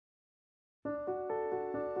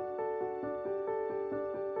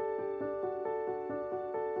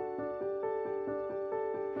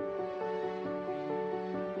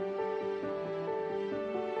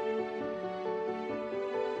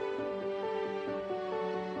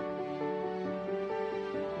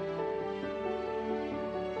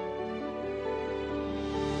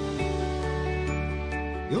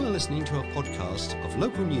You're listening to a podcast of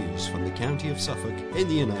local news from the county of Suffolk in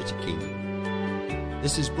the United Kingdom.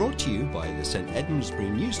 This is brought to you by the St Edmundsbury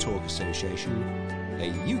News Talk Association, a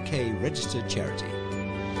UK registered charity.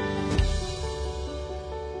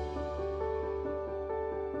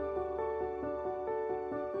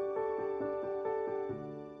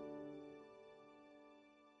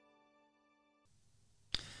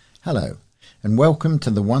 Hello, and welcome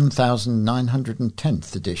to the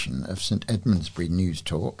 1910th edition of St Edmundsbury News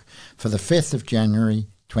Talk for the 5th of January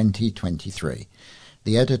 2023.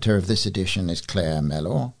 The editor of this edition is Claire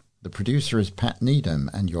Mellor, the producer is Pat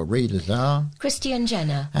Needham, and your readers are Christian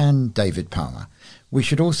Jenner and David Palmer. We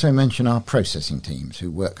should also mention our processing teams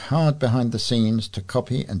who work hard behind the scenes to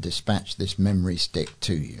copy and dispatch this memory stick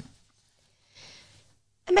to you.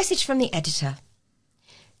 A message from the editor.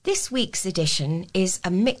 This week's edition is a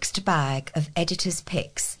mixed bag of editor's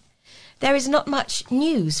picks. There is not much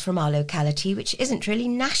news from our locality, which isn't really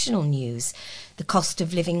national news. The cost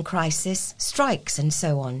of living crisis, strikes and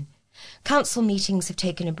so on. Council meetings have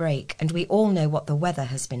taken a break and we all know what the weather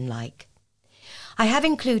has been like. I have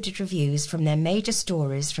included reviews from their major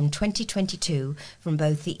stories from 2022 from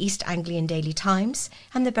both the East Anglian Daily Times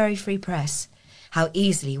and the Bury Free Press. How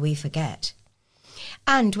easily we forget.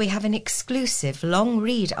 And we have an exclusive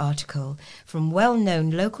long-read article from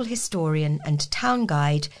well-known local historian and town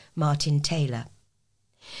guide Martin Taylor.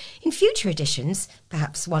 In future editions,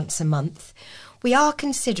 perhaps once a month, we are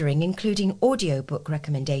considering including audiobook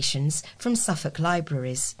recommendations from Suffolk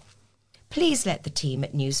libraries. Please let the team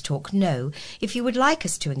at News Talk know if you would like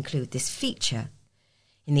us to include this feature.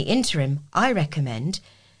 In the interim, I recommend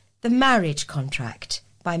The Marriage Contract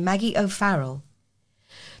by Maggie O'Farrell.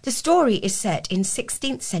 The story is set in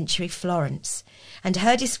 16th century Florence, and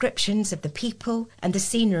her descriptions of the people and the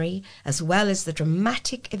scenery, as well as the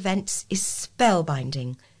dramatic events, is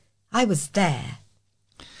spellbinding. I was there.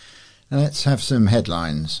 Now let's have some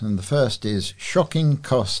headlines, and the first is Shocking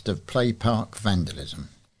Cost of Play Park Vandalism.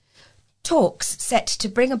 Talks set to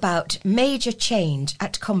bring about major change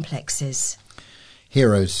at complexes.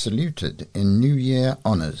 Heroes saluted in New Year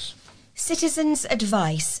honours. Citizens'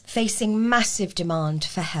 advice facing massive demand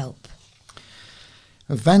for help.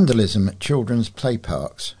 Vandalism at children's play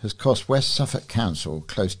parks has cost West Suffolk Council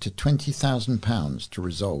close to £20,000 to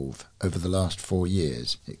resolve over the last 4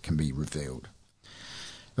 years, it can be revealed.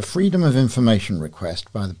 A Freedom of Information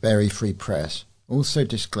request by the Bury Free Press also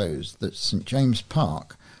disclosed that St James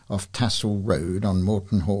Park off Tassel Road on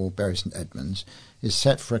Moreton Hall, Bury St Edmunds, is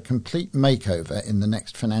set for a complete makeover in the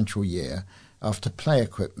next financial year after play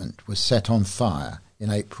equipment was set on fire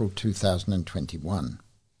in April 2021.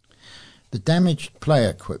 The damaged play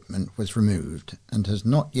equipment was removed and has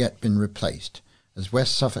not yet been replaced, as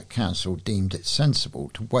West Suffolk Council deemed it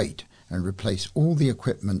sensible to wait and replace all the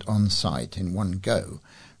equipment on site in one go,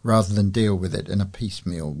 rather than deal with it in a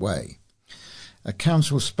piecemeal way. A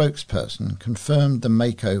council spokesperson confirmed the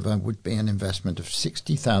makeover would be an investment of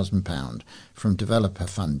 £60,000 from developer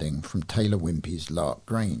funding from Taylor Wimpey's Lark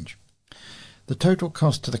Grange. The total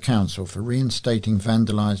cost to the council for reinstating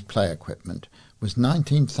vandalised play equipment was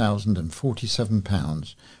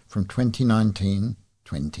 £19,047 from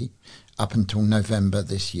 2019-20 up until November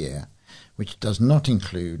this year, which does not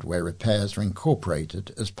include where repairs are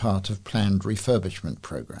incorporated as part of planned refurbishment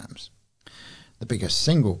programmes. The biggest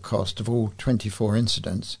single cost of all 24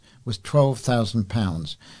 incidents was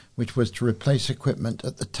 £12,000, which was to replace equipment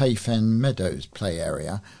at the Tayfen Meadows play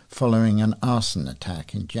area following an arson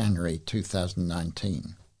attack in January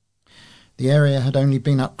 2019. The area had only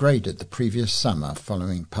been upgraded the previous summer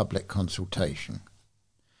following public consultation.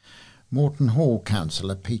 Moreton Hall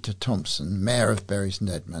councillor Peter Thompson, Mayor of Bury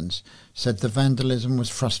St Edmunds, said the vandalism was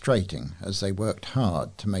frustrating as they worked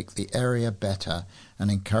hard to make the area better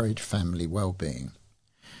and encourage family well-being.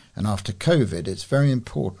 And after COVID, it's very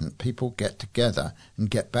important people get together and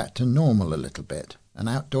get back to normal a little bit, and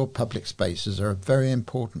outdoor public spaces are a very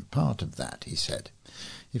important part of that, he said.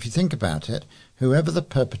 If you think about it, whoever the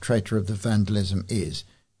perpetrator of the vandalism is,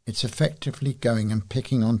 it's effectively going and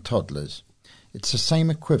picking on toddlers. It's the same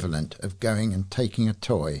equivalent of going and taking a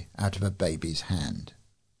toy out of a baby's hand.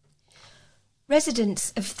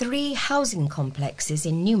 Residents of 3 housing complexes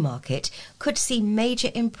in Newmarket could see major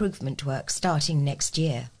improvement work starting next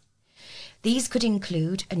year. These could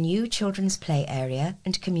include a new children's play area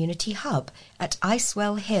and community hub at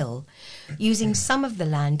Icewell Hill, using some of the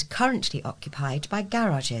land currently occupied by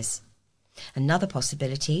garages. Another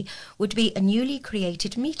possibility would be a newly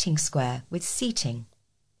created meeting square with seating.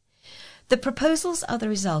 The proposals are the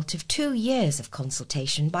result of 2 years of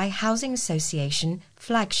consultation by Housing Association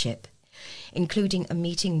Flagship, including a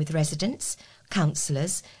meeting with residents,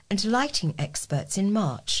 councillors and lighting experts in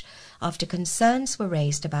March after concerns were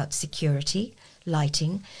raised about security,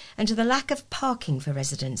 lighting and the lack of parking for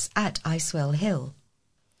residents at Icewell Hill.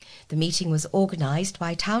 The meeting was organised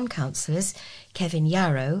by town councillors Kevin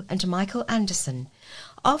Yarrow and Michael Anderson,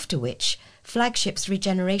 after which Flagship's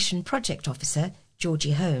Regeneration Project Officer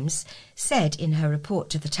Georgie Holmes said in her report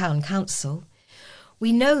to the Town Council,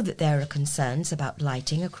 "We know that there are concerns about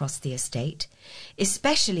lighting across the estate,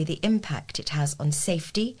 especially the impact it has on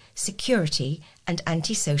safety, security and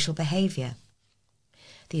antisocial behaviour.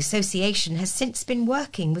 The association has since been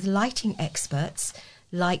working with lighting experts,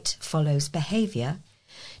 Light Follows Behaviour,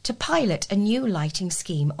 to pilot a new lighting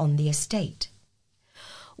scheme on the estate.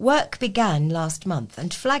 Work began last month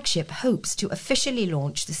and Flagship hopes to officially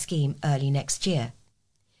launch the scheme early next year.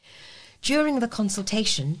 During the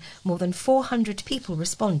consultation, more than 400 people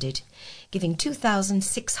responded, giving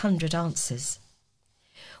 2,600 answers.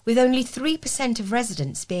 With only 3% of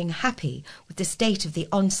residents being happy with the state of the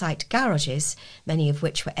on-site garages, many of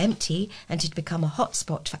which were empty and had become a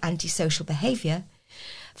hotspot for antisocial behaviour,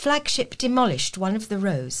 Flagship demolished one of the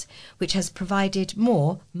rows, which has provided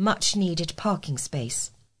more much-needed parking space.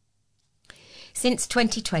 Since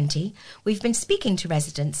 2020, we've been speaking to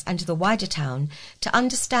residents and the wider town to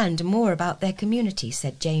understand more about their community,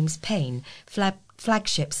 said James Payne,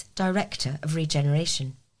 Flagship's Director of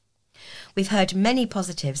Regeneration. We've heard many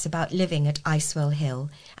positives about living at Icewell Hill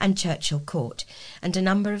and Churchill Court, and a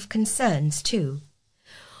number of concerns too.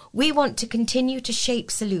 We want to continue to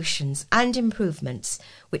shape solutions and improvements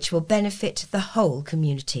which will benefit the whole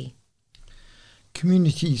community."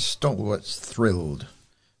 Community stalwarts thrilled.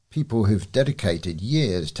 People who've dedicated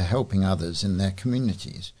years to helping others in their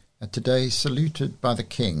communities are today saluted by the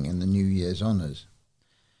King in the New Year's honours.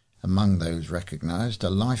 Among those recognised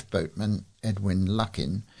are lifeboatman Edwin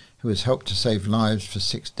Luckin, who has helped to save lives for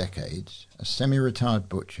 6 decades, a semi-retired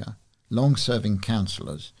butcher, long-serving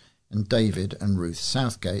councillors, and David and Ruth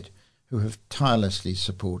Southgate, who have tirelessly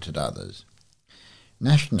supported others.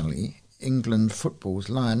 Nationally, England football's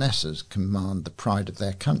Lionesses command the pride of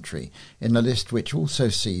their country in a list which also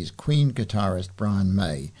sees Queen guitarist Brian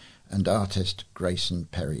May and artist Grayson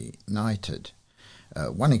Perry knighted.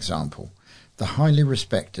 One example, the highly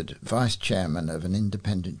respected vice chairman of an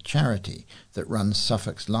independent charity that runs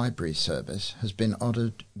Suffolk's library service has been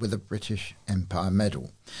honoured with a British Empire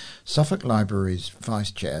Medal. Suffolk Library's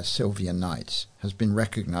vice chair Sylvia Knights has been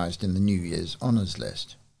recognised in the New Year's honours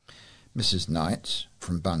list. Mrs. Knights,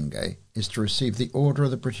 from Bungay, is to receive the Order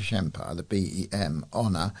of the British Empire, the BEM,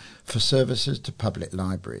 honour for services to public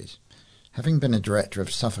libraries. Having been a director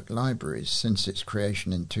of Suffolk Libraries since its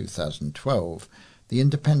creation in 2012, the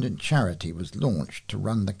independent charity was launched to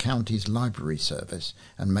run the county's library service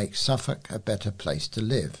and make Suffolk a better place to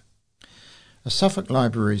live. A Suffolk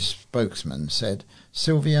Libraries spokesman said,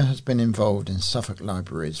 "Sylvia has been involved in Suffolk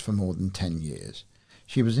Libraries for more than 10 years.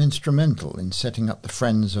 She was instrumental in setting up the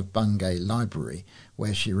Friends of Bungay Library,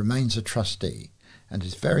 where she remains a trustee, and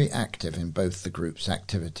is very active in both the group's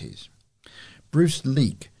activities." Bruce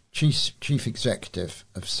Leake, Chief Executive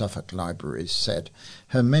of Suffolk Libraries, said,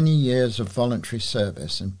 "Her many years of voluntary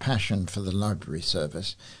service and passion for the library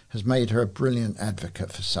service has made her a brilliant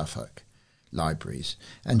advocate for Suffolk Libraries,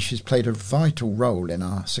 and she's played a vital role in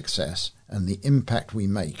our success and the impact we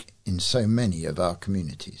make in so many of our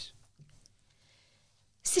communities."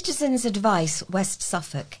 Citizens Advice West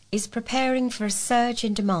Suffolk is preparing for a surge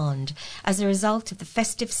in demand as a result of the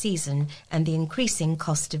festive season and the increasing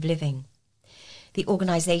cost of living. The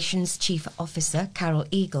organisation's chief officer, Carol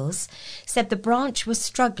Eagles, said the branch was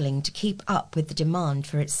struggling to keep up with the demand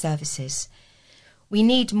for its services. "We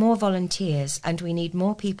need more volunteers and we need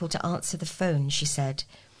more people to answer the phone," she said.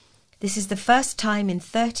 "This is the first time in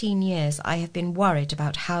 13 years I have been worried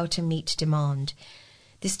about how to meet demand.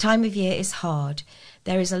 This time of year is hard.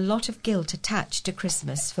 There is a lot of guilt attached to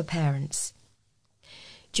Christmas for parents."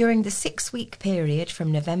 During the 6-week period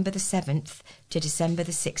from November the 7th to December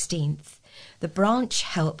the 16th, the branch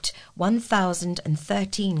helped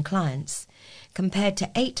 1,013 clients, compared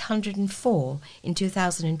to 804 in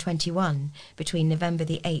 2021 between November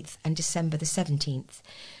the 8th and December the 17th,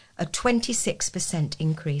 a 26%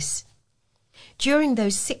 increase. During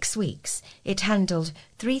those 6 weeks, it handled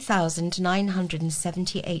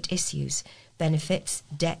 3,978 issues, benefits,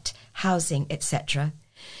 debt, housing, etc.,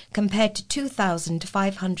 compared to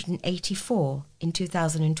 2,584 in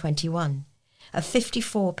 2021, a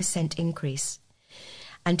 54% increase,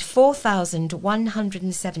 and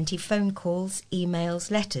 4,170 phone calls,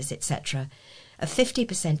 emails, letters, etc., a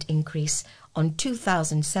 50% increase on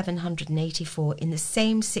 2,784 in the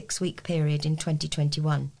same 6-week period in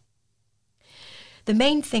 2021. The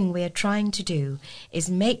main thing we are trying to do is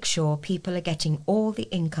make sure people are getting all the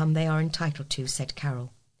income they are entitled to, said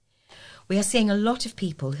Carroll. We are seeing a lot of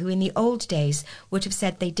people who in the old days would have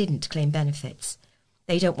said they didn't claim benefits.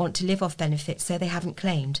 They don't want to live off benefits, so they haven't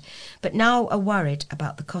claimed, but now are worried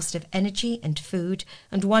about the cost of energy and food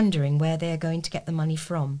and wondering where they are going to get the money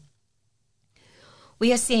from.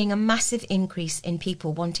 We are seeing a massive increase in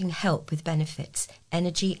people wanting help with benefits,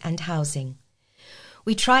 energy and housing.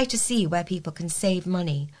 We try to see where people can save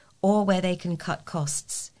money or where they can cut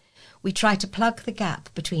costs. We try to plug the gap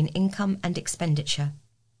between income and expenditure.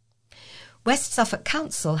 West Suffolk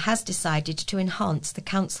Council has decided to enhance the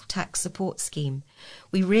council tax support scheme.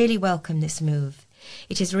 We really welcome this move.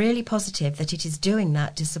 It is really positive that it is doing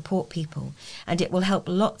that to support people, and it will help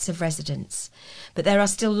lots of residents. But there are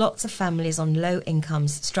still lots of families on low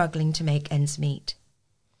incomes struggling to make ends meet.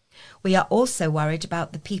 We are also worried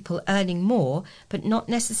about the people earning more, but not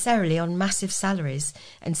necessarily on massive salaries,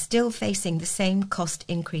 and still facing the same cost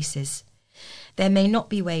increases. There may not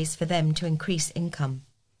be ways for them to increase income.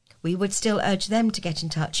 We would still urge them to get in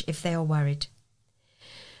touch if they are worried.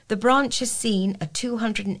 The branch has seen a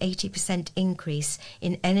 280% increase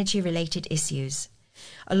in energy-related issues,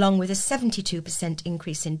 along with a 72%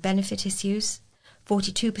 increase in benefit issues,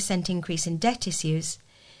 42% increase in debt issues,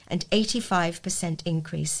 and 85%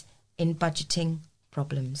 increase in budgeting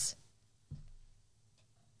problems.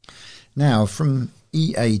 Now, from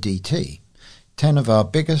EADT, 10 of our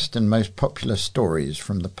biggest and most popular stories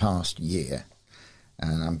from the past year.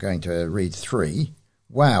 And I'm going to read 3.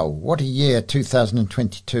 Wow, what a year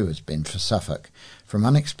 2022 has been for Suffolk. From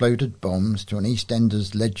unexploded bombs to an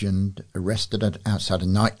EastEnders legend arrested outside a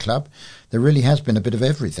nightclub, there really has been a bit of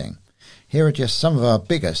everything. Here are just some of our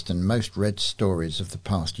biggest and most read stories of the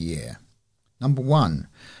past year. Number 1.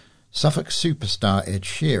 Suffolk superstar Ed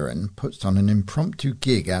Sheeran puts on an impromptu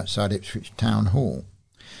gig outside Ipswich Town Hall.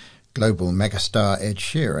 Global megastar Ed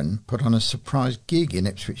Sheeran put on a surprise gig in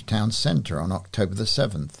Ipswich Town Centre on October the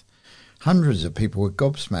 7th. Hundreds of people were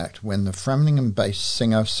gobsmacked when the Framlingham-based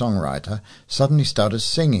singer-songwriter suddenly started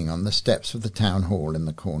singing on the steps of the Town Hall in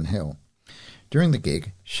the Cornhill. During the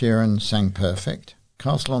gig, Sheeran sang Perfect,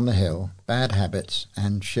 Castle on the Hill, Bad Habits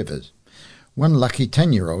and Shivers. One lucky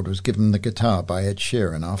 10-year-old was given the guitar by Ed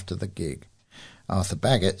Sheeran after the gig. Arthur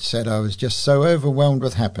Baggett said, "I was just so overwhelmed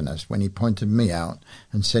with happiness when he pointed me out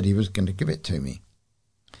and said he was going to give it to me."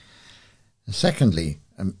 Secondly,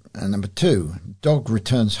 number 2, dog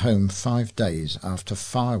returns home 5 days after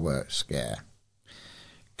fireworks scare.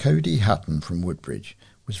 Cody Hutton from Woodbridge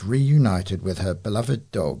was reunited with her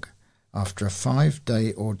beloved dog after a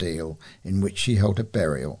 5-day ordeal in which she held a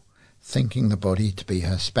burial, thinking the body to be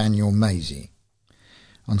her spaniel Maisie.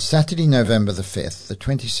 On Saturday, November the 5th, the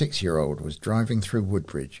 26-year-old was driving through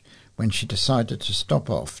Woodbridge when she decided to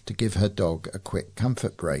stop off to give her dog a quick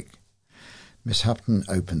comfort break. Miss Hutton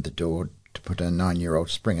opened the door to put her 9-year-old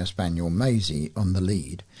Springer Spaniel Maisie on the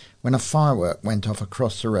lead when a firework went off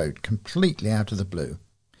across the road completely out of the blue.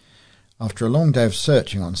 After a long day of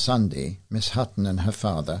searching on Sunday, Miss Hutton and her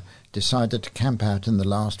father decided to camp out in the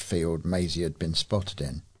last field Maisie had been spotted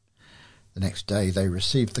in. The next day they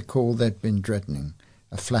received the call they'd been dreading.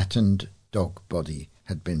 A flattened dog body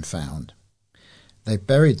had been found. They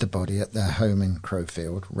buried the body at their home in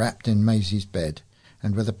Crowfield, wrapped in Maisie's bed,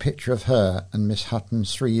 and with a picture of her and Miss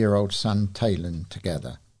Hutton's 3-year-old son Talon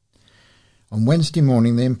together. On Wednesday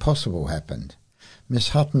morning the impossible happened. Miss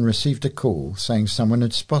Hutton received a call saying someone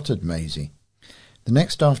had spotted Maisie. The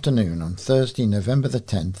next afternoon, on Thursday, November the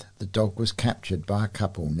 10th, the dog was captured by a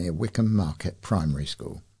couple near Wickham Market Primary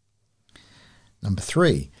School. Number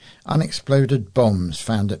 3. Unexploded bombs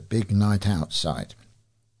found at big night out site.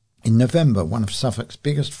 In November, one of Suffolk's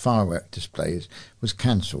biggest firework displays was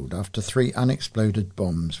cancelled after 3 unexploded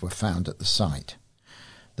bombs were found at the site.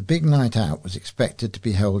 The big night out was expected to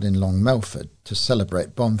be held in Long Melford to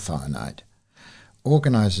celebrate Bonfire Night.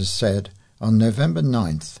 Organisers said on November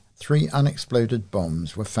 9th, 3 unexploded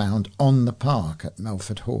bombs were found on the park at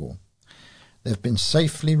Melford Hall. They have been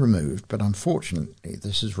safely removed, but unfortunately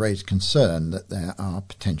this has raised concern that there are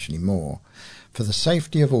potentially more. For the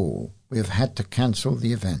safety of all, we have had to cancel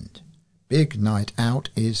the event. Big Night Out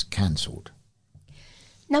is cancelled.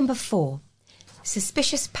 Number 4.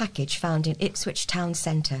 Suspicious package found in Ipswich Town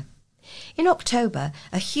Centre. In October,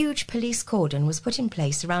 a huge police cordon was put in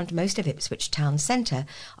place around most of Ipswich Town Centre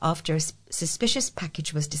after a suspicious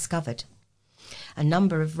package was discovered. A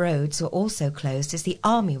number of roads were also closed as the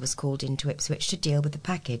army was called into Ipswich to deal with the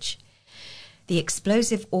package. The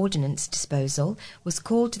explosive ordnance disposal was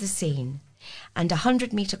called to the scene, and a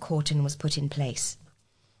 100-metre cordon was put in place.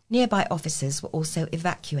 Nearby officers were also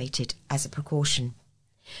evacuated as a precaution.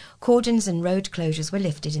 Cordons and road closures were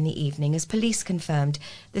lifted in the evening as police confirmed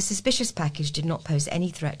the suspicious package did not pose any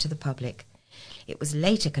threat to the public. It was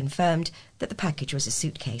later confirmed that the package was a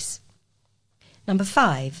suitcase. Number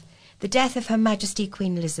 5. The death of Her Majesty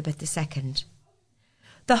Queen Elizabeth II.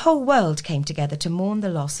 The whole world came together to mourn the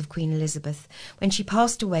loss of Queen Elizabeth when she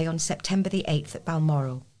passed away on September the 8th at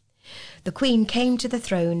Balmoral. The Queen came to the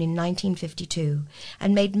throne in 1952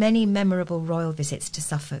 and made many memorable royal visits to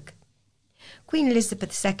Suffolk. Queen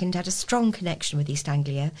Elizabeth II had a strong connection with East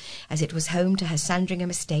Anglia, as it was home to her Sandringham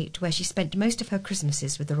estate, where she spent most of her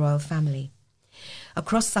Christmases with the royal family.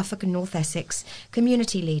 Across Suffolk and North Essex,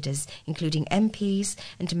 community leaders, including MPs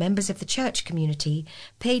and members of the church community,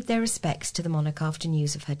 paid their respects to the monarch after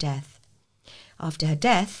news of her death. After her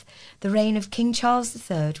death, the reign of King Charles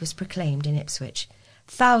III was proclaimed in Ipswich.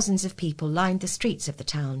 Thousands of people lined the streets of the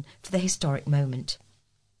town for the historic moment.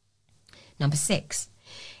 Number 6.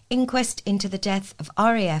 Inquest into the death of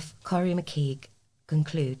RAF Corrie McKeag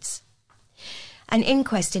concludes. An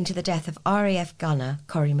inquest into the death of RAF gunner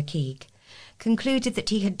Corrie McKeag concluded that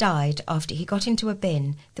he had died after he got into a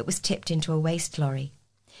bin that was tipped into a waste lorry.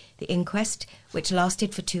 The inquest, which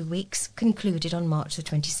lasted for 2 weeks, concluded on March the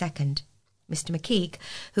 22nd. Mr. McKeag,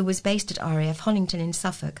 who was based at RAF Honington in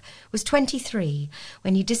Suffolk, was 23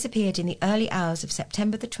 when he disappeared in the early hours of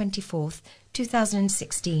September the 24th,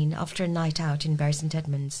 2016, after a night out in Bury St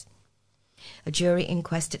Edmunds. A jury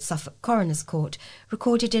inquest at Suffolk Coroner's Court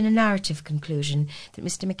recorded in a narrative conclusion that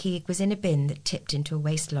Mr. McKeag was in a bin that tipped into a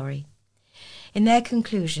waste lorry. In their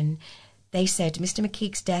conclusion, they said Mr.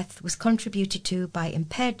 McKeag's death was contributed to by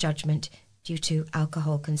impaired judgment due to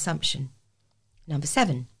alcohol consumption. Number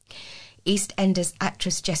 7. EastEnders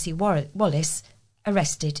actress Jessie Wallace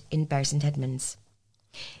arrested in Bury St Edmunds.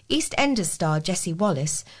 EastEnders star Jessie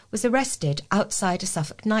Wallace was arrested outside a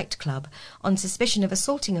Suffolk nightclub on suspicion of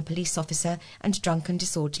assaulting a police officer and drunken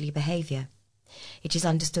disorderly behaviour. It is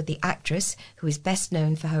understood the actress, who is best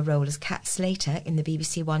known for her role as Kat Slater in the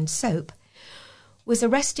BBC One soap, was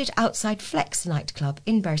arrested outside Flex nightclub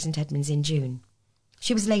in Bury St Edmunds in June.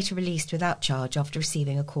 She was later released without charge after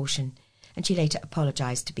receiving a caution, and she later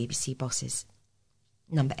apologised to BBC bosses.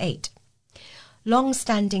 Number 8.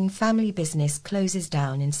 Long-standing family business closes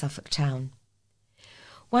down in Suffolk town.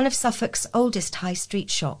 One of Suffolk's oldest high street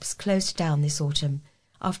shops closed down this autumn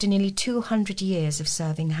after nearly 200 years of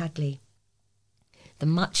serving Hadley. The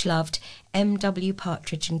much-loved M.W.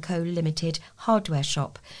 Partridge & Co. Limited hardware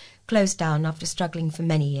shop closed down after struggling for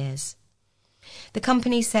many years. The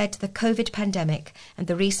company said the COVID pandemic and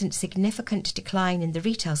the recent significant decline in the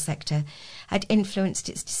retail sector had influenced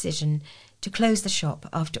its decision to close the shop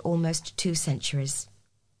after almost 2 centuries.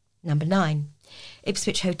 Number 9.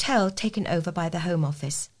 Ipswich Hotel taken over by the Home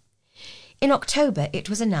Office. In October, it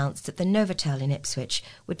was announced that the Novotel in Ipswich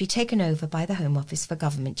would be taken over by the Home Office for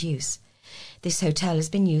government use. This hotel has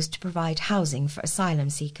been used to provide housing for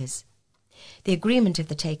asylum seekers. The agreement of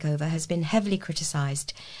the takeover has been heavily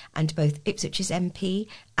criticised, and both Ipswich's MP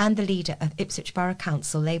and the leader of Ipswich Borough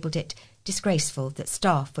Council labelled it disgraceful that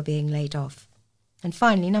staff were being laid off. And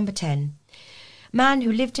finally, number 10. Man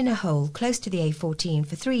who lived in a hole close to the A14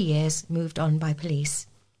 for 3 years moved on by police.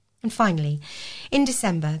 And finally, in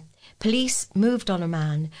December, police moved on a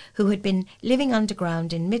man who had been living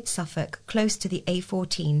underground in mid-Suffolk close to the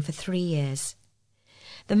A14 for 3 years.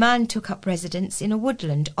 The man took up residence in a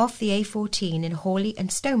woodland off the A14 in Hawley and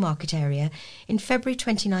Stowmarket area in February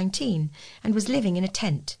 2019 and was living in a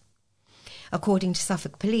tent. According to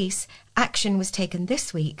Suffolk Police, action was taken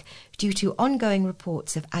this week due to ongoing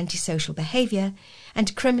reports of antisocial behaviour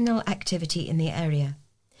and criminal activity in the area.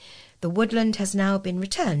 The woodland has now been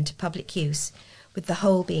returned to public use, with the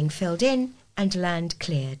hole being filled in and land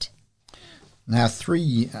cleared. Now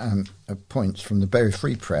 3 points from the Bury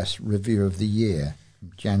Free Press review of the year,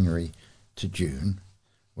 from January to June.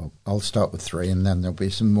 Well, I'll start with 3 and then there'll be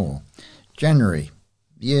some more. January.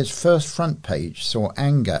 The year's first front page saw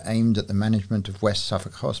anger aimed at the management of West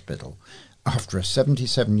Suffolk Hospital after a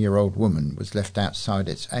 77-year-old woman was left outside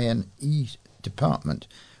its A&E department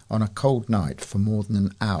on a cold night for more than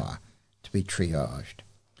an hour to be triaged.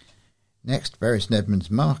 Next, Bury St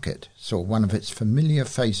Edmunds Market saw one of its familiar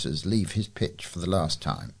faces leave his pitch for the last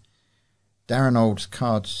time. Darren Old's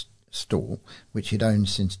card stall, which he'd owned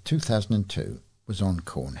since 2002, was on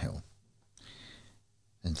Cornhill.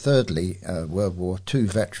 And thirdly, World War II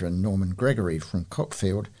veteran Norman Gregory from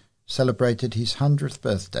Cockfield celebrated his 100th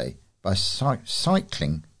birthday by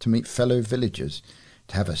cycling to meet fellow villagers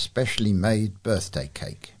to have a specially made birthday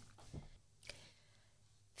cake.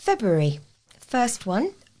 February. First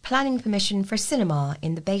one, planning permission for a cinema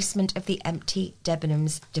in the basement of the empty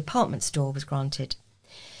Debenhams department store was granted.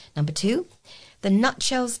 Number 2, the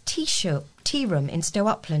Nutshells tea room in Stow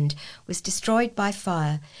Upland was destroyed by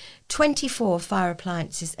fire. 24 fire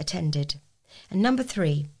appliances attended. And number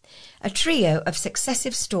 3, a trio of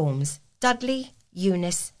successive storms, Dudley,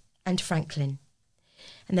 Eunice and Franklin.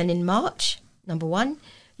 And then in March, number 1,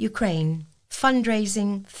 Ukraine,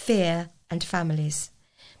 fundraising, fear and families.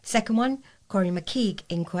 The second one, Corrie McKeague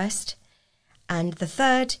inquest. And the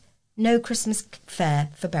third, no Christmas fair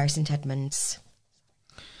for Bury St Edmunds.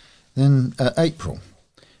 Then April.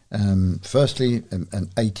 Firstly, an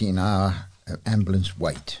 18-hour ambulance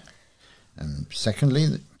wait. Secondly,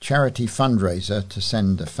 the charity fundraiser to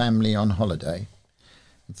send a family on holiday.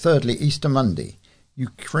 And thirdly, Easter Monday.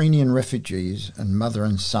 Ukrainian refugees and mother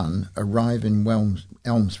and son arrive in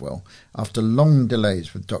Elmswell after long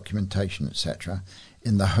delays with documentation, etc.,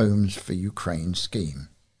 in the Homes for Ukraine scheme.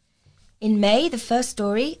 In May, the first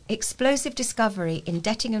story, explosive discovery in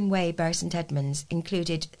Dettingham Way, Bury St Edmunds,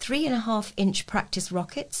 included 3.5-inch practice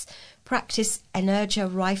rockets, practice Energia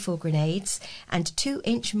rifle grenades and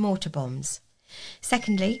 2-inch mortar bombs.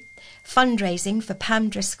 Secondly, fundraising for Pam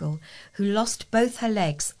Driscoll, who lost both her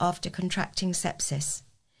legs after contracting sepsis.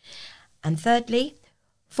 And thirdly,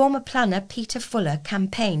 former planner Peter Fuller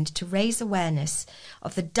campaigned to raise awareness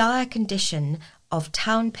of the dire condition of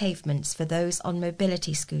town pavements for those on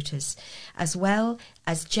mobility scooters, as well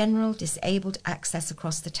as general disabled access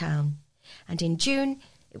across the town. And in June,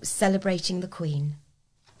 it was celebrating the Queen.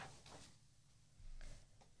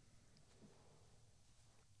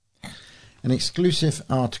 An exclusive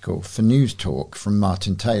article for News Talk from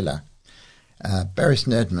Martin Taylor. Bury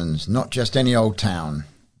St Edmunds, not just any old town.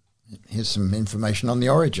 Here's some information on the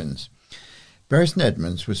origins. Bury St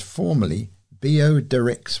Edmunds was formerly Bo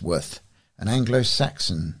Derricksworth, an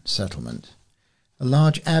Anglo-Saxon settlement. A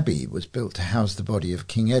large abbey was built to house the body of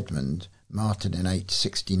King Edmund, martyred in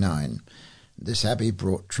 869. This abbey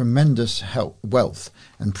brought tremendous wealth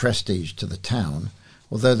and prestige to the town,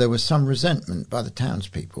 although there was some resentment by the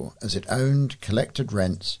townspeople, as it owned, collected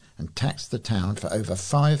rents and taxed the town for over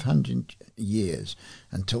 500 years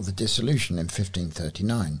until the dissolution in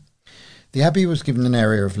 1539. The abbey was given an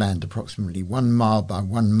area of land approximately 1 mile by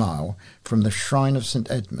 1 mile from the shrine of St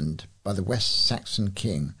Edmund by the West Saxon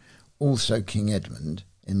king, also King Edmund,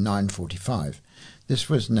 in 945. This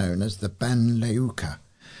was known as the Ban Leuca.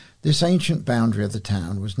 This ancient boundary of the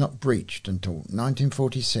town was not breached until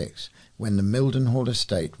 1946, when the Mildenhall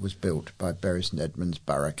estate was built by Bury St Edmunds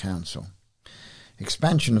Borough Council.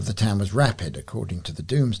 Expansion of the town was rapid, according to the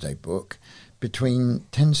Domesday Book. Between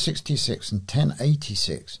 1066 and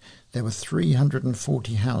 1086, there were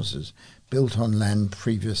 340 houses built on land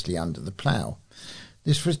previously under the plough.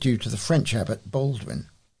 This was due to the French abbot Baldwin.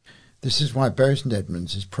 This is why Bury St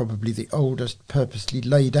Edmunds is probably the oldest purposely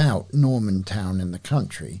laid out Norman town in the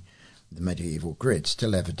country, the medieval grid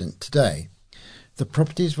still evident today. The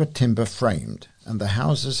properties were timber framed, and the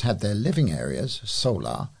houses had their living areas,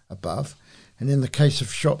 solar, above, and in the case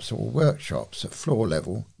of shops or workshops at floor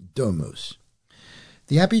level, domus.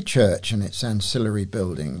 The Abbey Church and its ancillary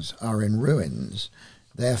buildings are in ruins.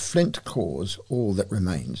 They are flint cores, all that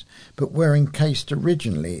remains, but were encased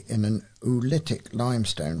originally in an oolitic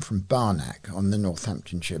limestone from Barnack on the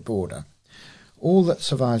Northamptonshire border. All that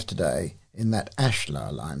survives today in that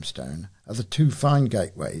ashlar limestone are the 2 fine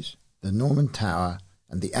gateways, the Norman Tower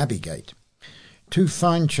and the Abbey Gate. 2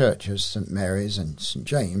 fine churches, St Mary's and St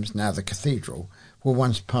James, now the cathedral, were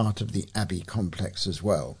once part of the Abbey complex as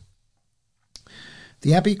well.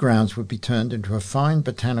 The Abbey grounds would be turned into a fine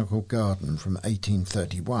botanical garden from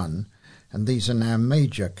 1831, and these are now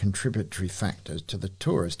major contributory factors to the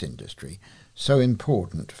tourist industry, so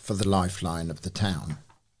important for the lifeline of the town.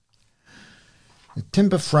 The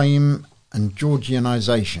timber frame and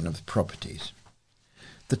Georgianisation of the properties.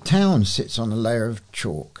 The town sits on a layer of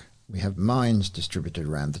chalk. We have mines distributed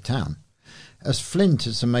around the town. As flint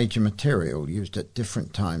is a major material used at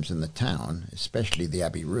different times in the town, especially the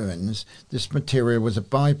Abbey ruins, this material was a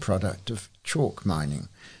byproduct of chalk mining,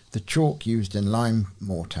 the chalk used in lime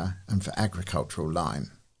mortar and for agricultural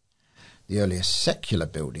lime. The earliest secular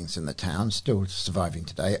buildings in the town, still surviving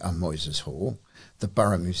today, are Moyses Hall, the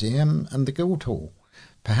Borough Museum and the Guildhall,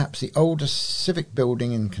 perhaps the oldest civic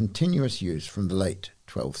building in continuous use from the late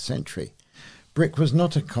 12th century. Brick was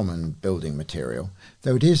not a common building material,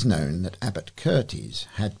 though it is known that Abbot Curtis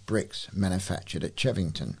had bricks manufactured at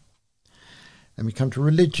Chevington. Then we come to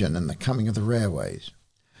religion and the coming of the railways.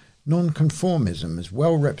 Nonconformism is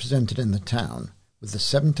well represented in the town, with the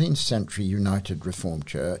 17th century United Reformed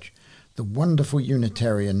Church, the wonderful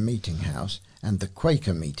Unitarian Meeting House and the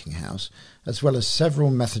Quaker Meeting House, as well as several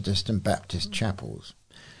Methodist and Baptist chapels.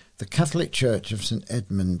 The Catholic Church of St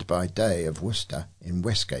Edmund by Day of Worcester in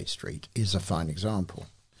Westgate Street is a fine example.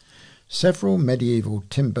 Several medieval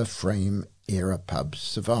timber frame era pubs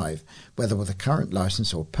survive, whether with a current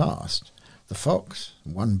licence or past. The Fox,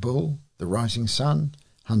 One Bull, the Rising Sun,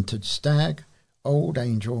 Hunted Stag, Old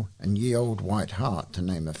Angel and Ye Old White Hart, to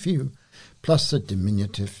name a few, plus the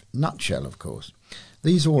diminutive Nutshell, of course.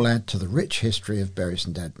 These all add to the rich history of Bury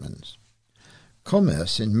St Edmunds.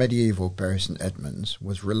 Commerce in medieval Bury St Edmunds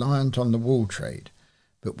was reliant on the wool trade,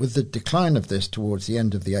 but with the decline of this towards the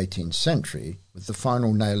end of the 18th century, with the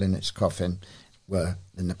final nail in its coffin were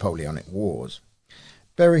the Napoleonic Wars.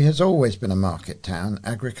 Bury has always been a market town,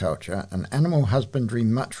 agriculture and animal husbandry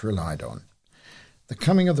much relied on. The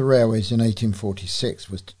coming of the railways in 1846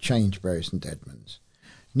 was to change Bury St Edmunds.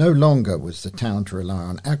 No longer was the town to rely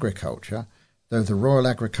on agriculture, though the Royal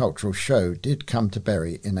Agricultural Show did come to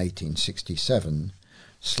Bury in 1867.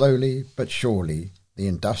 Slowly but surely the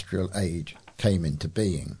industrial age came into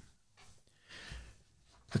being.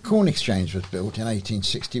 The Corn Exchange was built in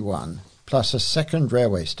 1861, plus a second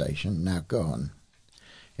railway station, now gone.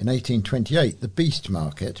 In 1828 the Beast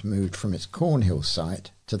Market moved from its Cornhill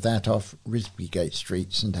site to that off Risbygate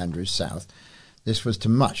Street, St Andrews South. This was to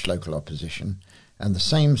much local opposition, and the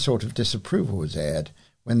same sort of disapproval was aired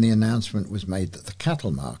when the announcement was made that the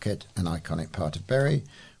Cattle Market, an iconic part of Bury,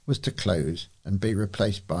 was to close and be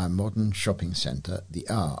replaced by a modern shopping centre, the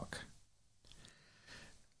Ark.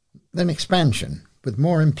 Then expansion. With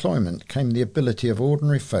more employment came the ability of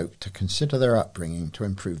ordinary folk to consider their upbringing to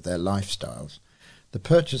improve their lifestyles. The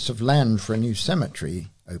purchase of land for a new cemetery,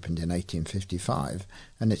 opened in 1855,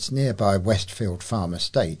 and its nearby Westfield Farm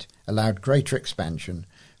estate allowed greater expansion.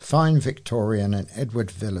 Fine Victorian and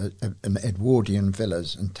Edwardian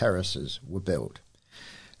villas and terraces were built.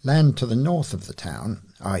 Land to the north of the town,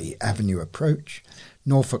 i.e. Avenue Approach,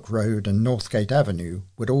 Norfolk Road and Northgate Avenue,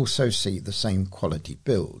 would also see the same quality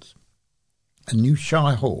builds. A new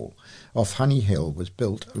Shire Hall off Honey Hill was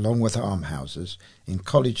built along with almshouses in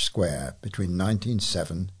College Square between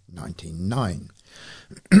 1907 and 1909.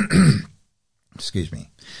 Excuse me.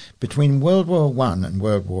 Between World War I and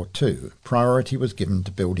World War II, priority was given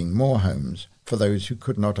to building more homes for those who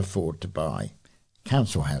could not afford to buy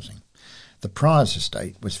council housing. The Prior's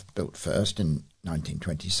estate was built first in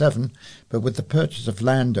 1927, but with the purchase of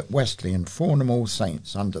land at Westley and Farnham All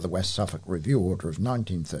Saints under the West Suffolk Review Order of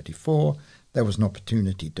 1934, there was an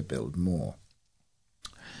opportunity to build more.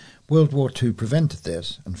 World War II prevented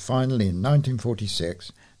this, and finally in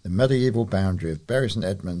 1946, the medieval boundary of Bury St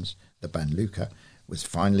Edmunds, the Banluca, was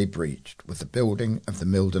finally breached with the building of the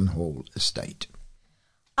Milden Hall estate.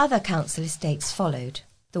 Other council estates followed: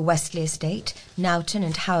 the Westley estate, Nowton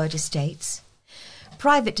and Howard estates.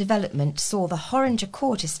 Private development saw the Horringer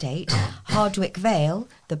Court estate, Hardwick Vale,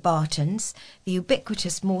 the Bartons, the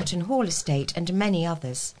ubiquitous Morton Hall estate and many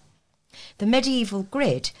others. The medieval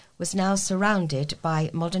grid was now surrounded by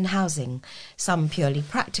modern housing, some purely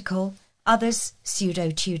practical, others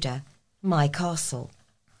pseudo-Tudor, My Castle.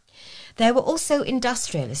 There were also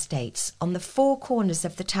industrial estates on the four corners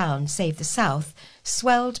of the town, save the south,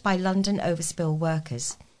 swelled by London overspill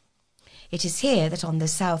workers. It is here that on the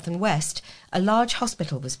south and west a large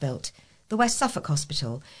hospital was built, the West Suffolk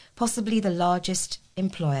Hospital, possibly the largest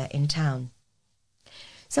employer in town.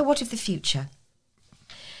 So what of the future?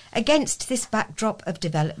 Against this backdrop of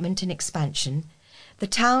development and expansion, the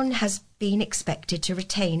town has been expected to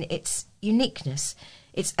retain its uniqueness,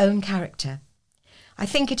 its own character. I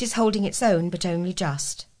think it is holding its own, but only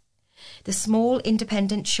just. The small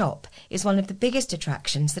independent shop is one of the biggest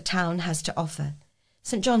attractions the town has to offer.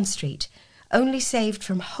 St John Street, only saved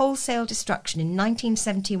from wholesale destruction in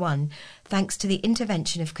 1971 thanks to the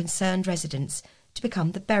intervention of concerned residents, to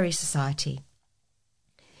become the Bury Society.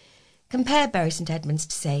 Compare Bury St Edmunds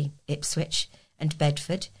to, say, Ipswich and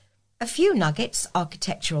Bedford. A few nuggets,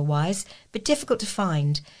 architectural-wise, but difficult to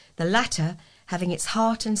find, the latter having its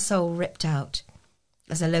heart and soul ripped out.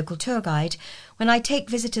 As a local tour guide, when I take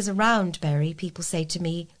visitors around Bury, people say to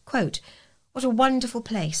me, quote, "What a wonderful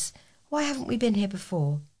place. Why haven't we been here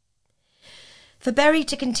before?" For Bury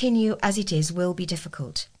to continue as it is will be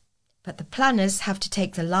difficult, but the planners have to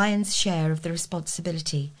take the lion's share of the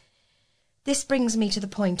responsibility. This brings me to the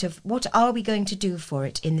point of what are we going to do for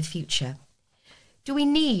it in the future? Do we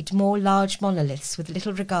need more large monoliths with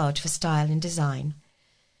little regard for style and design?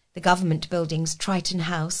 The government buildings Triton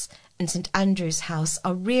House and St Andrew's House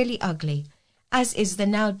are really ugly, as is the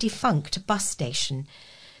now defunct bus station.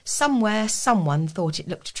 Somewhere someone thought it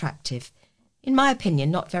looked attractive. In my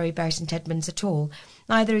opinion, not very Bury St Edmunds at all.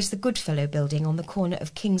 Neither is the Goodfellow building on the corner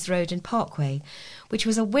of King's Road and Parkway, which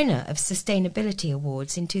was a winner of Sustainability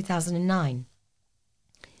Awards in 2009.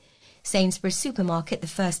 Sainsbury's supermarket, the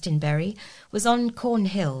first in Bury, was on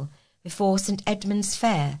Cornhill before St Edmund's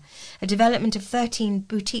Fair, a development of 13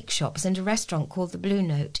 boutique shops and a restaurant called the Blue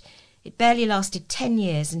Note. It barely lasted 10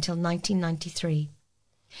 years until 1993.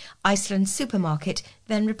 Iceland Supermarket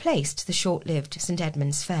then replaced the short-lived St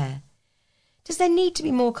Edmund's Fair. Does there need to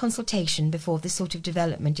be more consultation before this sort of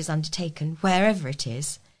development is undertaken, wherever it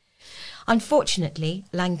is? Unfortunately,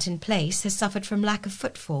 Langton Place has suffered from lack of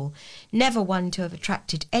footfall, never one to have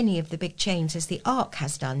attracted any of the big chains as the Ark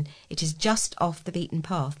has done. It is just off the beaten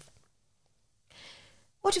path.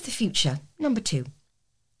 What of the future? Number 2.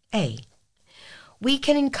 A. We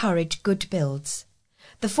can encourage good builds.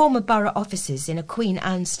 The former borough offices in a Queen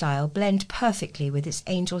Anne style blend perfectly with its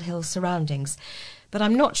Angel Hill surroundings, but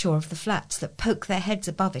I'm not sure of the flats that poke their heads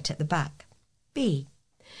above it at the back. B.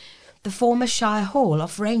 The former Shire Hall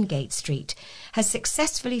off Raingate Street has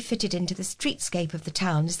successfully fitted into the streetscape of the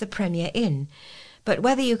town as the Premier Inn, but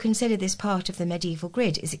whether you consider this part of the medieval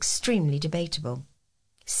grid is extremely debatable.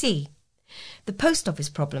 C. The post office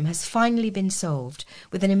problem has finally been solved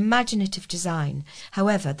with an imaginative design.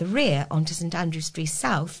 However, the rear onto St Andrew Street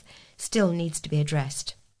South still needs to be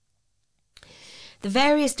addressed. The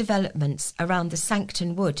various developments around the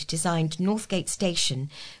Sancton Wood designed Northgate Station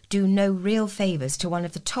do no real favours to one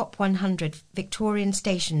of the top 100 Victorian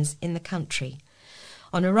stations in the country.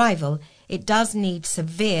 On arrival, it does need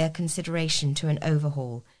severe consideration to an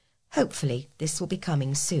overhaul. Hopefully, this will be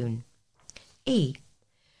coming soon. E.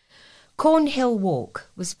 Cornhill Walk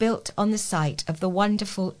was built on the site of the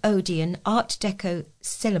wonderful Odeon Art Deco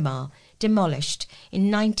cinema, demolished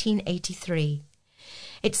in 1983.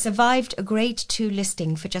 It survived a Grade 2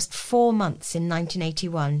 listing for just 4 months in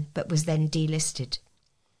 1981, but was then delisted.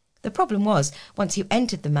 The problem was, once you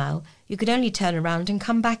entered the mall, you could only turn around and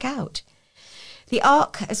come back out. The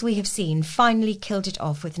Ark, as we have seen, finally killed it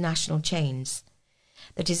off with national chains.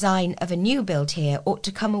 The design of a new build here ought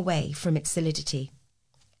to come away from its solidity.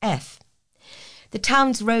 F. The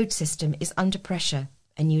town's road system is under pressure.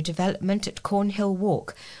 A new development at Cornhill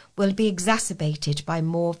Walk will be exacerbated by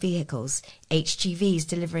more vehicles, HGVs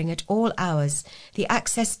delivering at all hours, the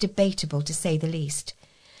access debatable to say the least.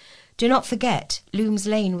 Do not forget, Looms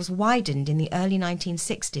Lane was widened in the early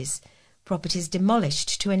 1960s, properties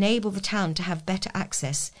demolished to enable the town to have better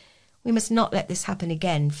access. We must not let this happen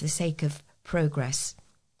again for the sake of progress.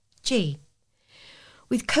 G.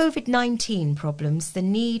 With COVID-19 problems, the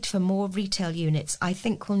need for more retail units, I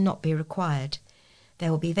think, will not be required.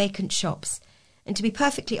 There will be vacant shops. And to be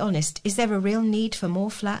perfectly honest, is there a real need for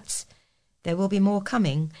more flats? There will be more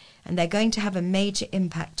coming, and they're going to have a major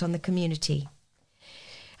impact on the community.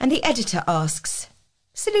 And the editor asks,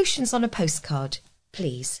 solutions on a postcard,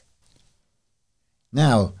 please.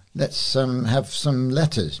 Now, let's have some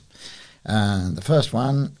letters. The first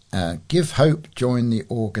one, Give Hope join the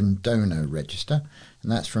organ donor register.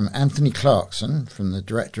 And that's from Anthony Clarkson, from the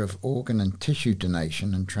Director of Organ and Tissue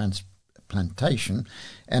Donation and Transplantation,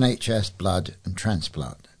 NHS Blood and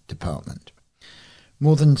Transplant Department.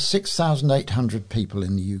 More than 6,800 people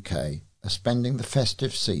in the UK are spending the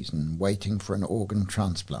festive season waiting for an organ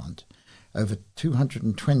transplant. Over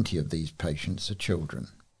 220 of these patients are children.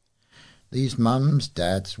 These mums,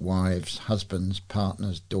 dads, wives, husbands,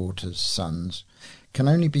 partners, daughters, sons can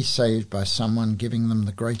only be saved by someone giving them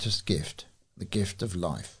the greatest gift, the gift of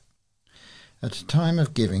life. At a time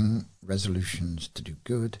of giving resolutions to do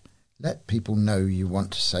good, let people know you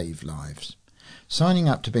want to save lives. Signing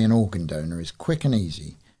up to be an organ donor is quick and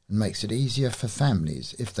easy and makes it easier for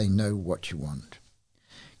families if they know what you want.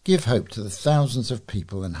 Give hope to the thousands of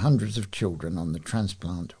people and hundreds of children on the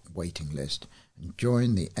transplant waiting list and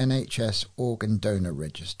join the NHS Organ Donor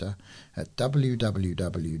Register at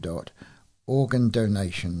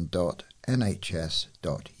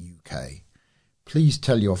www.organdonation.nhs.uk. Please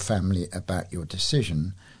tell your family about your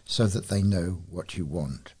decision so that they know what you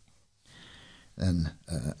want. Then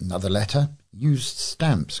another letter. Used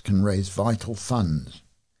stamps can raise vital funds.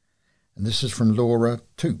 And this is from Laura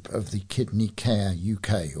Toop of the Kidney Care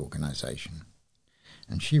UK organisation.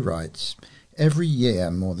 And she writes, every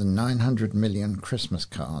year more than 900 million Christmas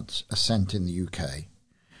cards are sent in the UK.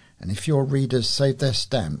 And if your readers save their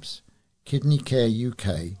stamps, Kidney Care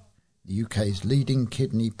UK, the UK's leading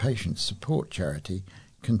kidney patient support charity,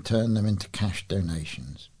 can turn them into cash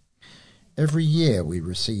donations. Every year we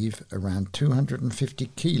receive around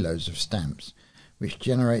 250 kilos of stamps, which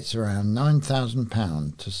generates around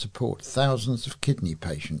 £9,000 to support thousands of kidney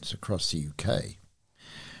patients across the UK.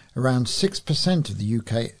 Around 6% of the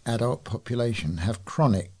UK adult population have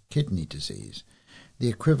chronic kidney disease, the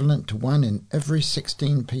equivalent to 1 in every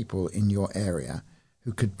 16 people in your area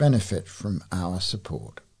who could benefit from our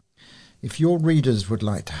support. If your readers would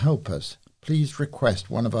like to help us, please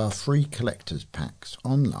request one of our free collector's packs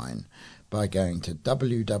online by going to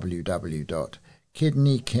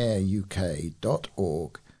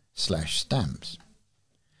www.kidneycareuk.org/stamps.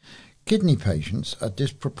 Kidney patients are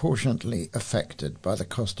disproportionately affected by the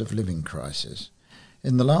cost of living crisis.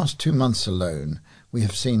 In the last 2 months alone, we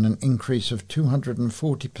have seen an increase of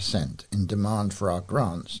 240% in demand for our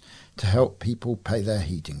grants to help people pay their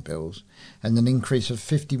heating bills, and an increase of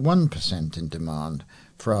 51% in demand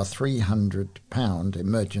for our £300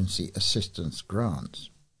 emergency assistance grants.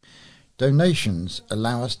 Donations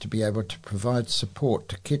allow us to be able to provide support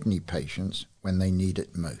to kidney patients when they need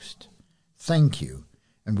it most. Thank you,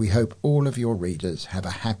 and we hope all of your readers have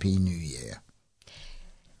a happy new year.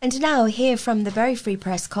 And now, here from the Bury Free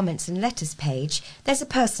Press comments and letters page, there's a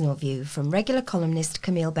personal view from regular columnist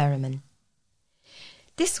Camille Berriman.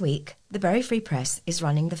 This week, the Bury Free Press is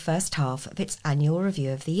running the first half of its annual review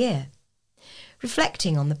of the year.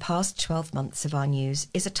 Reflecting on the past 12 months of our news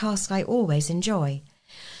is a task I always enjoy.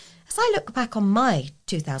 As I look back on my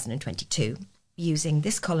 2022, using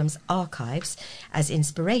this column's archives as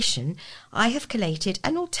inspiration, I have collated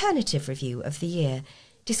an alternative review of the year.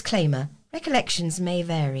 Disclaimer: recollections may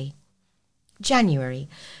vary. January.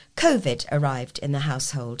 COVID arrived in the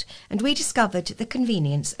household, and we discovered the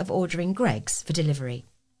convenience of ordering Greggs for delivery.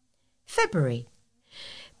 February.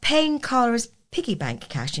 Paying Cara's piggy bank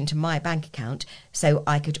cash into my bank account so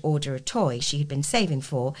I could order a toy she had been saving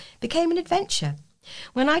for became an adventure.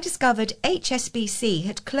 When I discovered HSBC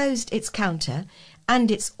had closed its counter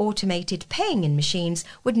and its automated paying-in machines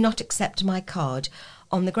would not accept my card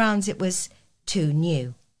on the grounds it was too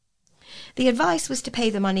new. The advice was to pay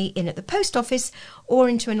the money in at the post office or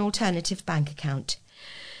into an alternative bank account.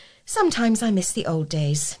 Sometimes I miss the old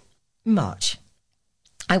days. March.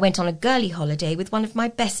 I went on a girly holiday with one of my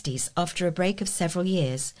besties after a break of several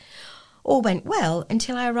years. All went well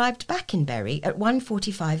until I arrived back in Bury at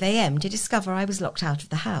 1:45 a.m. to discover I was locked out of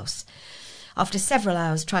the house. After several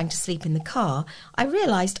hours trying to sleep in the car, I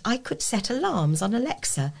realised I could set alarms on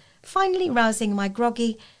Alexa, finally rousing my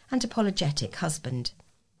groggy and apologetic husband.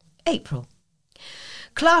 April.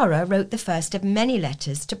 Clara wrote the first of many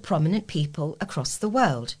letters to prominent people across the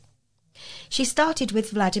world. She started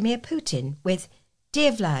with Vladimir Putin with,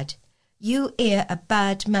 "Dear Vlad, you are a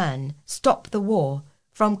bad man. Stop the war.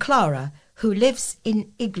 From Clara, who lives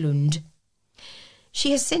in Iglund."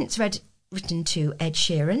 She has since written to Ed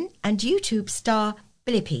Sheeran and YouTube star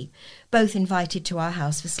Blippi, both invited to our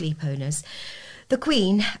house for sleepovers, the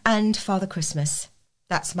Queen and Father Christmas.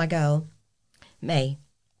 That's my girl. May.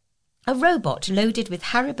 A robot loaded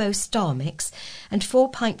with Haribo Star Mix and 4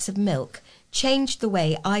 pints of milk changed the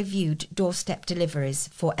way I viewed doorstep deliveries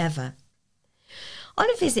forever. On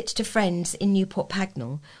a visit to friends in Newport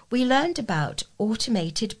Pagnell, we learned about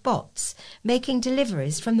automated bots making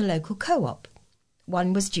deliveries from the local co-op.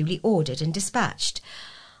 One was duly ordered and dispatched.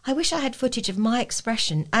 I wish I had footage of my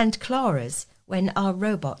expression and Clara's when our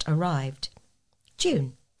robot arrived.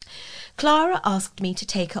 June. Clara asked me to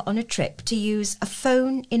take her on a trip to use a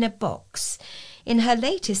phone in a box in her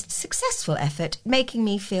latest successful effort, making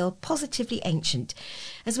me feel positively ancient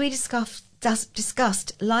as we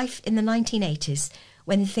discussed life in the 1980s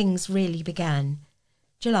when things really began.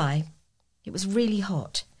 July. It was really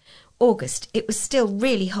hot. August. It was still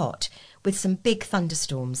really hot with some big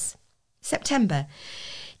thunderstorms. September.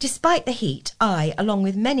 Despite the heat, I, along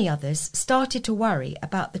with many others, started to worry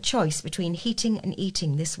about the choice between heating and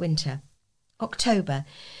eating this winter. October.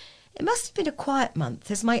 It must have been a quiet month,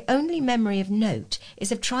 as my only memory of note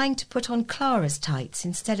is of trying to put on Clara's tights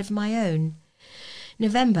instead of my own.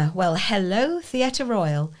 November. Well, hello, Theatre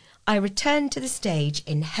Royal. I returned to the stage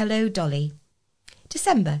in Hello, Dolly.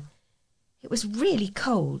 December. It was really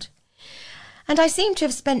cold. And I seem to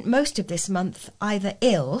have spent most of this month either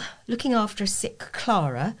ill, looking after a sick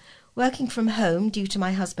Clara, working from home due to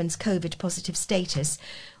my husband's COVID-positive status,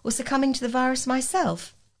 or succumbing to the virus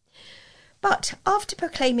myself. But after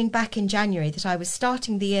proclaiming back in January that I was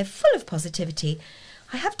starting the year full of positivity,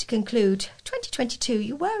 I have to conclude, 2022,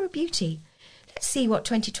 you were a beauty. Let's see what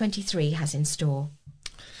 2023 has in store.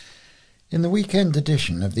 In the weekend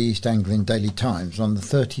edition of the East Anglian Daily Times on the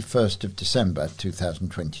 31st of December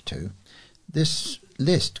 2022, this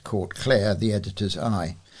list caught Claire, the editor's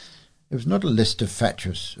eye. It was not a list of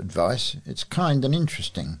fatuous advice. It's kind and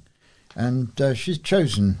interesting. And she's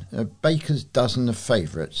chosen a baker's dozen of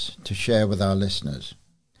favourites to share with our listeners.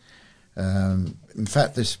 In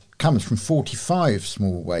fact, this comes from 45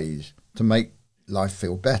 small ways to make life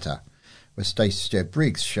feel better, where Stacey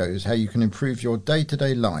Briggs shows how you can improve your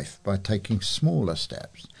day-to-day life by taking smaller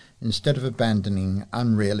steps instead of abandoning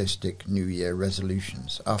unrealistic New Year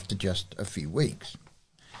resolutions after just a few weeks.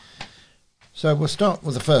 So we'll start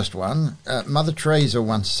with the first one. Mother Teresa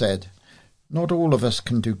once said, "Not all of us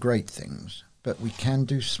can do great things, but we can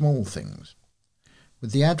do small things."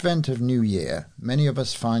 With the advent of New Year, many of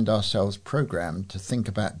us find ourselves programmed to think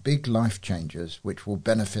about big life changes which will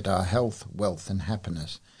benefit our health, wealth and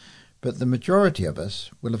happiness. But the majority of us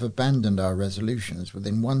will have abandoned our resolutions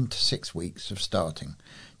within 1 to 6 weeks of starting,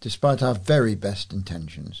 despite our very best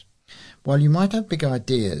intentions. While you might have big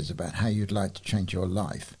ideas about how you'd like to change your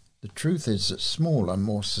life, the truth is that smaller,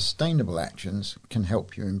 more sustainable actions can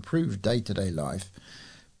help you improve day-to-day life,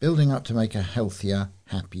 building up to make a healthier,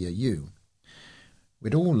 happier you.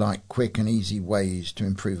 We'd all like quick and easy ways to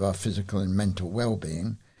improve our physical and mental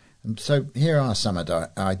well-being, and so here are some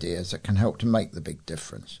ideas that can help to make the big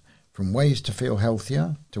difference, from ways to feel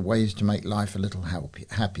healthier to ways to make life a little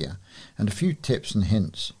happier, and a few tips and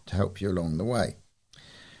hints to help you along the way.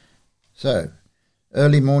 So,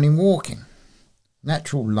 early morning walking.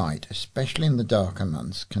 Natural light, especially in the darker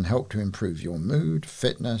months, can help to improve your mood,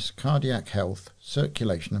 fitness, cardiac health,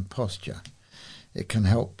 circulation and posture. It can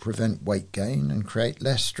help prevent weight gain and create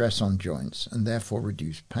less stress on joints and therefore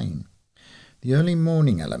reduce pain. The early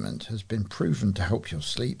morning element has been proven to help your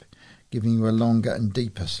sleep, giving you a longer and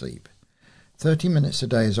deeper sleep. 30 minutes a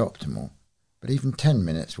day is optimal, but even 10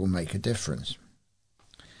 minutes will make a difference.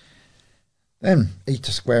 Then, eat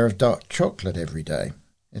a square of dark chocolate every day.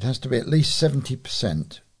 It has to be at least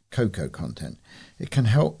 70% cocoa content. It can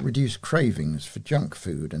help reduce cravings for junk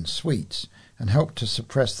food and sweets and help to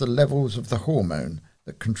suppress the levels of the hormone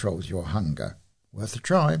that controls your hunger. Worth a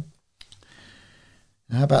try.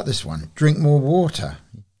 How about this one? Drink more water.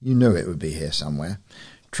 You knew it would be here somewhere.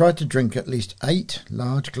 Try to drink at least 8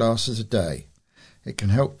 large glasses a day. It can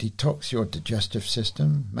help detox your digestive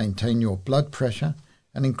system, maintain your blood pressure,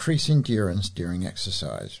 and increase endurance during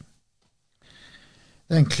exercise.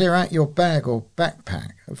 Then clear out your bag or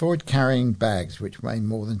backpack. Avoid carrying bags which weigh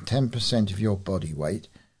more than 10% of your body weight.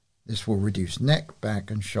 This will reduce neck,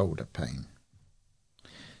 back and shoulder pain.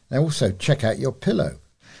 Now also check out your pillow.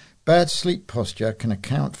 Bad sleep posture can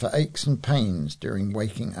account for aches and pains during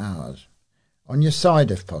waking hours. On your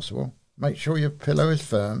side if possible, make sure your pillow is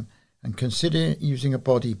firm and consider using a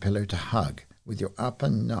body pillow to hug with your upper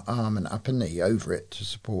arm and upper knee over it to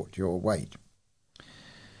support your weight.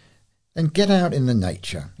 Then get out into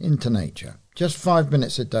nature. Just 5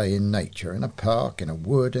 minutes a day in nature, in a park, in a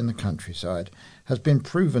wood, in the countryside, has been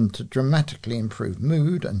proven to dramatically improve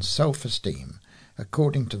mood and self-esteem,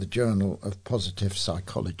 according to the Journal of Positive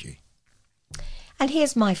Psychology. And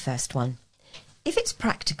here's my first one. If it's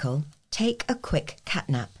practical, take a quick cat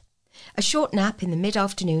nap. A short nap in the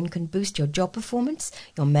mid-afternoon can boost your job performance,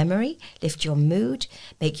 your memory, lift your mood,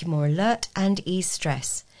 make you more alert and ease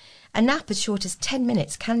stress. A nap as short as 10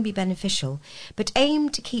 minutes can be beneficial, but aim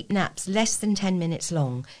to keep naps less than 10 minutes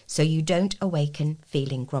long so you don't awaken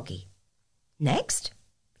feeling groggy. Next,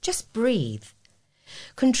 just breathe.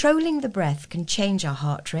 Controlling the breath can change our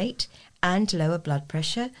heart rate and lower blood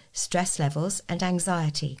pressure, stress levels and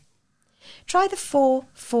anxiety. Try the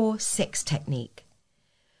 4-4-6 technique.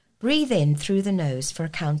 Breathe in through the nose for a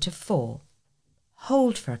count of 4.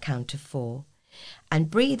 Hold for a count of 4. And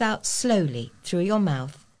breathe out slowly through your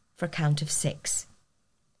mouth for a count of 6.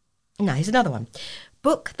 Now here's another one.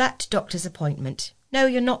 Book that doctor's appointment. No,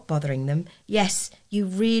 you're not bothering them. Yes, you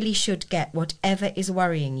really should get whatever is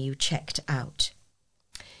worrying you checked out.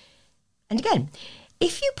 And again,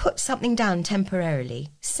 if you put something down temporarily,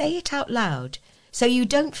 say it out loud so you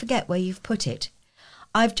don't forget where you've put it.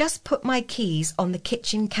 I've just put my keys on the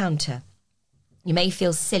kitchen counter. You may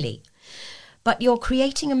feel silly, but you're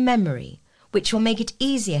creating a memory which will make it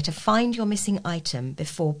easier to find your missing item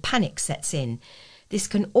before panic sets in. This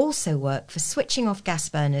can also work for switching off gas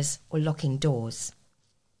burners or locking doors.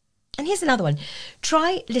 And here's another one.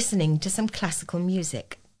 Try listening to some classical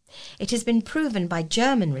music. It has been proven by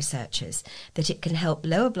German researchers that it can help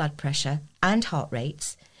lower blood pressure and heart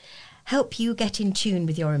rates, help you get in tune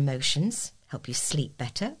with your emotions, help you sleep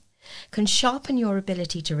better, can sharpen your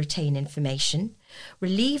ability to retain information,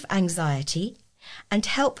 relieve anxiety, and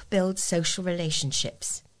help build social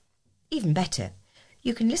relationships. Even better,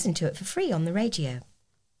 you can listen to it for free on the radio.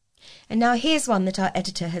 And now here's one that our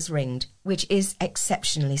editor has ringed, which is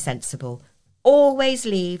exceptionally sensible. Always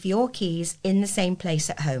leave your keys in the same place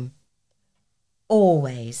at home.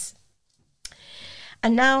 Always.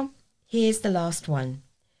 And now, here's the last one.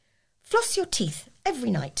 Floss your teeth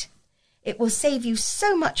every night. It will save you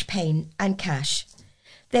so much pain and cash.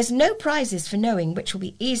 There's no prizes for knowing which will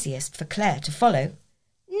be easiest for Claire to follow.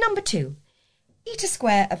 Number 2, eat a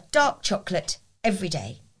square of dark chocolate every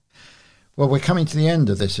day. Well, we're coming to the end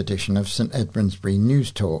of this edition of St Edmundsbury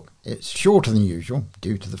News Talk. It's shorter than usual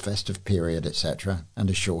due to the festive period, etc., and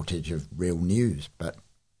a shortage of real news, but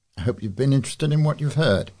I hope you've been interested in what you've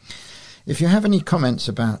heard. If you have any comments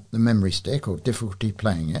about the memory stick or difficulty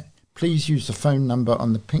playing it, please use the phone number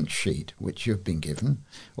on the pink sheet which you've been given,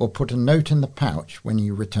 or put a note in the pouch when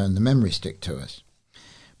you return the memory stick to us.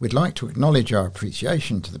 We'd like to acknowledge our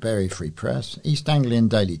appreciation to the Bury Free Press, East Anglian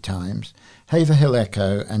Daily Times, Haverhill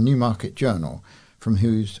Echo and Newmarket Journal, from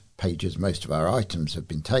whose pages most of our items have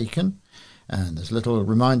been taken. And there's a little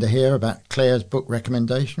reminder here about Claire's book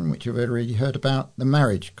recommendation, which you've already heard about, The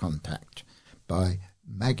Marriage Contract by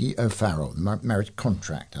Maggie O'Farrell. The Marriage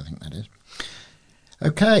Contract, I think that is.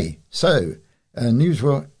 Okay, so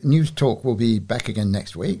News Talk will be back again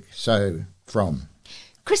next week. So from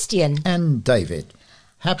Christian and David,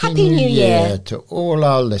 Happy New Year to all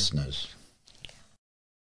our listeners.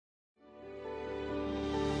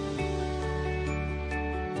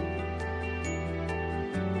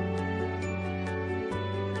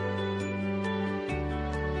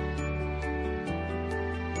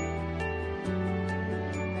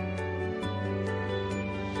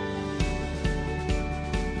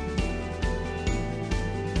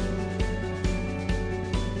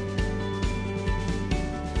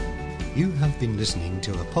 You have been listening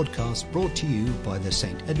to a podcast brought to you by the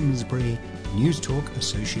St Edmundsbury News Talk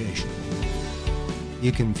Association.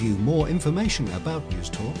 You can view more information about News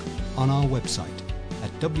Talk on our website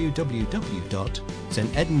at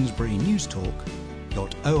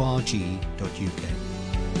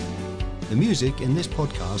www.stedmundsburynewstalk.org.uk. The music in this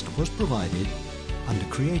podcast was provided under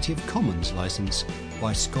Creative Commons license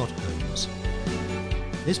by Scott Holmes.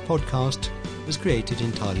 This podcast was created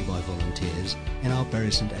entirely by volunteers in our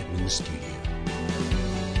Bury St Edmunds studio.